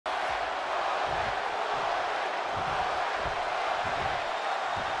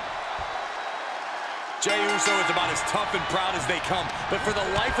Jey Uso is about as tough and proud as they come, but for the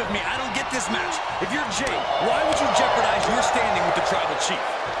life of me, I don't get this match. If you're Jey, why would you jeopardize your standing with the Tribal Chief?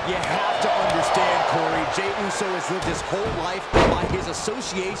 You have to understand, Corey, Jey Uso has lived his whole life by his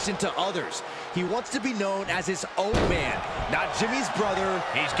association to others. He wants to be known as his own man, not Jimmy's brother.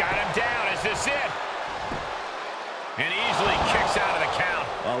 He's got him down. Is this it? And easily kicks out of the count.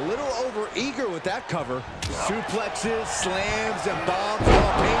 A little over-eager with that cover. Suplexes, slams, and bombs are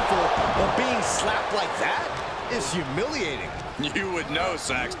all painful, but being slapped like that is humiliating. You would know,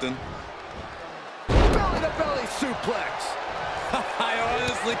 Saxton. Belly-to-belly suplex. I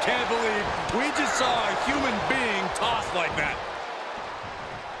honestly can't believe we just saw a human being tossed like that.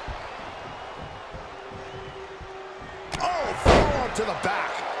 Oh, forearm to the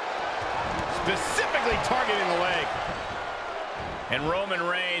back. Specifically targeting the leg. And Roman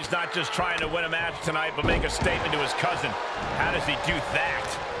Reigns not just trying to win a match tonight, but make a statement to his cousin. How does he do that?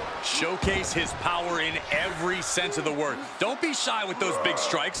 Showcase his power in every sense of the word. Don't be shy with those big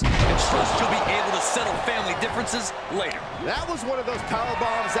strikes, and trust you'll be able to settle family differences later. That was one of those power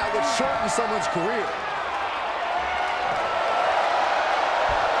bombs that would shorten someone's career.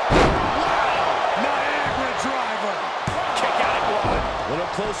 Niagara driver. Kick out at one. A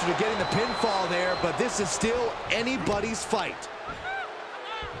little closer to getting the pinfall there, but this is still anybody's fight.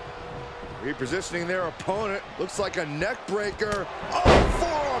 Repositioning their opponent. Looks like a neck breaker. Oh,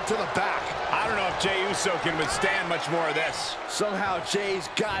 forearm to the back. I don't know if Jey Uso can withstand much more of this. Somehow Jey's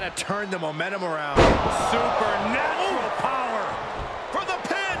got to turn the momentum around. Supernatural power. For the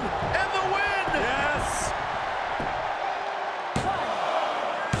pin and the win. Yes.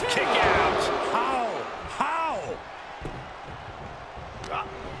 Kick out. How?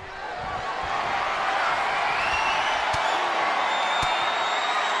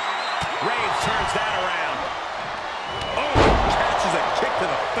 Reigns turns that around. Oh, catches a kick to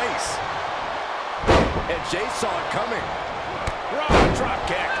the face. And Jey saw it coming. Raw drop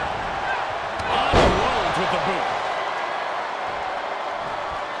kick. On the road with the boot.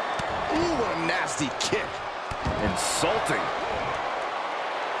 Ooh, what a nasty kick. Insulting.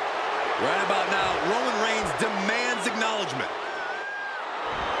 Right about now, Roman Reigns demands acknowledgement.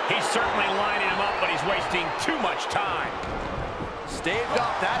 He's certainly lining him up, but he's wasting too much time. Staved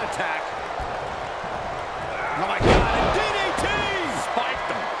off that attack. Oh my God, and DDT!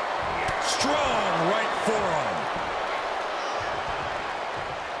 Spiked him. Strong right forearm.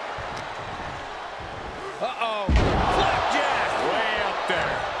 Uh-oh. Flapjack! Way up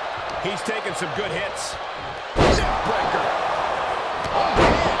there. He's taking some good hits. Neckbreaker. Oh,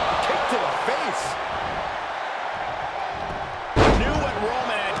 man. Kick to the face. Knew what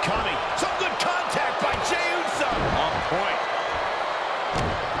Roman had coming. Some good contact by Jey Uso. On point.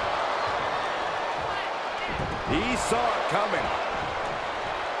 He saw it coming.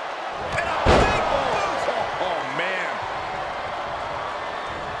 And a big boot! Oh, man.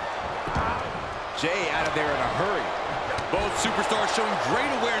 Jey out of there in a hurry. Both superstars showing great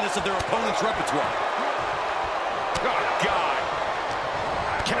awareness of their opponent's repertoire. Oh, God.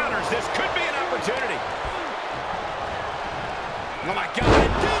 Counters. This could be an opportunity. Oh, my God.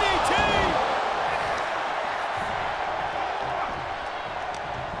 And DDT!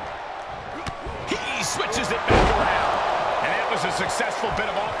 He switches it back around. And that was a successful bit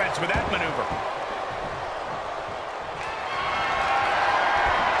of offense with that maneuver.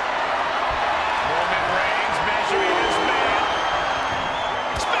 Roman Reigns measuring his man.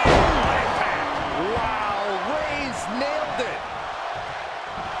 Expandable impact. Wow, Reigns nailed it.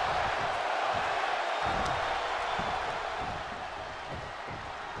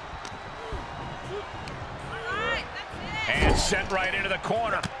 And sent right into the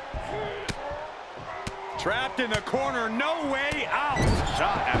corner. Trapped in the corner, no way out.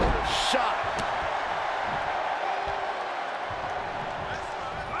 Shot after shot.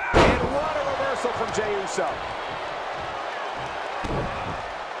 And what a reversal from Jey Uso.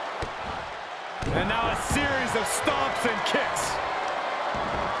 And now a series of stomps and kicks.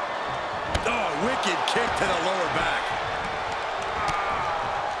 Oh, wicked kick to the lower back.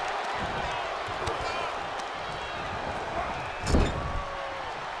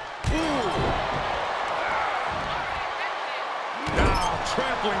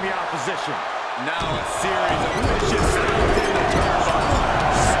 Trampling the opposition. Now a series of vicious stomps in the turnbuckle.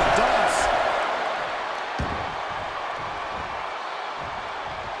 Stunts.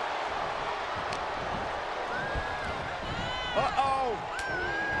 Uh-oh.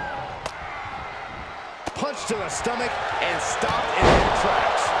 Punch to the stomach and stopped in their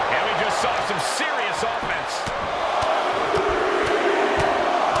tracks. And we just saw some serious offense.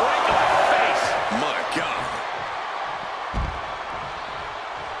 Right to the face. My God.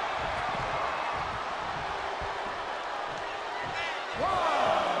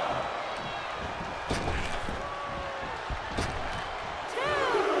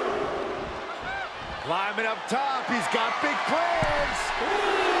 Climbing up top, he's got big plans.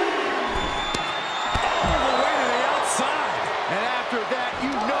 All the way to the outside. And after that,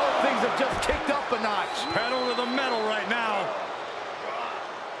 you know things have just kicked up a notch. Pedal to the metal right now.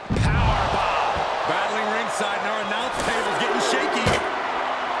 Powerbomb. Battling ringside, and our announce table's getting shaky.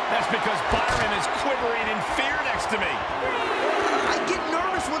 That's because Byron is quivering in fear next to me. I get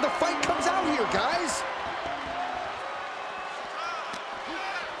nervous when the fight comes out here, guys.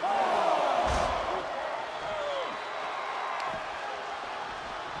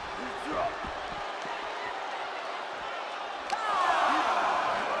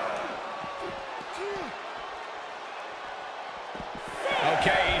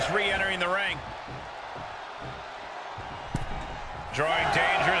 Okay, he's re-entering the ring. Drawing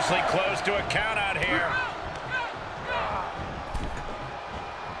dangerously close to a count out here.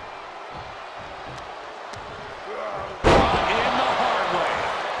 In the hard way.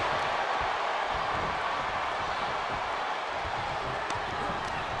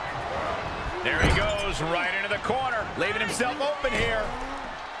 There he goes, right into the corner, leaving himself open here.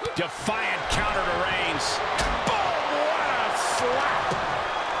 Defiant counter to Reigns. Boom! What a slap!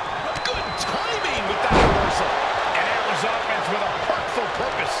 Good timing with that reversal. And Amber's offense with a hurtful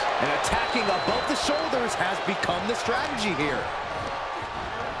purpose. And attacking above the shoulders has become the strategy here.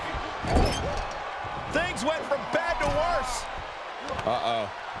 Things went from bad to worse. Uh-oh.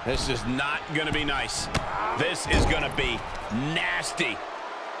 This is not going to be nice. This is going to be nasty.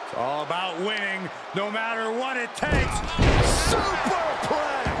 It's all about winning, no matter what it takes.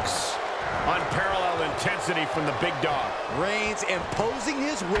 Superplex! Unparalleled intensity from the big dog. Reigns imposing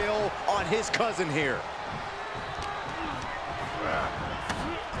his will on his cousin here.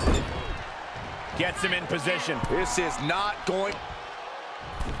 Gets him in position. This is not going...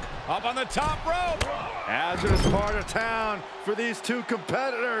 Up on the top rope. Hazardous part of town for these two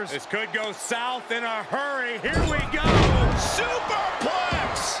competitors. This could go south in a hurry. Here we go.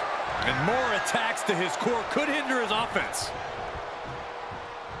 Superplex! And more attacks to his core could hinder his offense.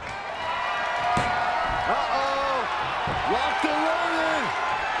 Uh-oh! Locked and loaded!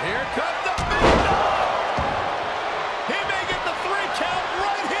 Here comes the big dog! He may get the 3 count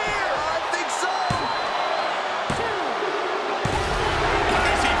right here! I think so!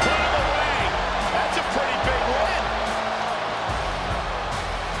 As he put him away, that's a pretty big win.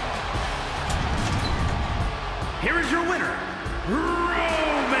 Here is your winner,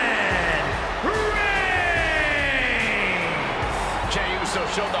 Roman Reigns! Jey Uso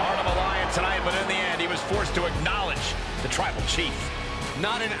showed the heart of a lion tonight, but in the end, he was forced to acknowledge the tribal chief.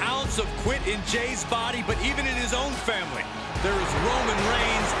 Not an ounce of quit in Jey's body, but even in his own family. There is Roman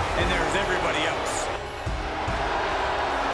Reigns, and there is everybody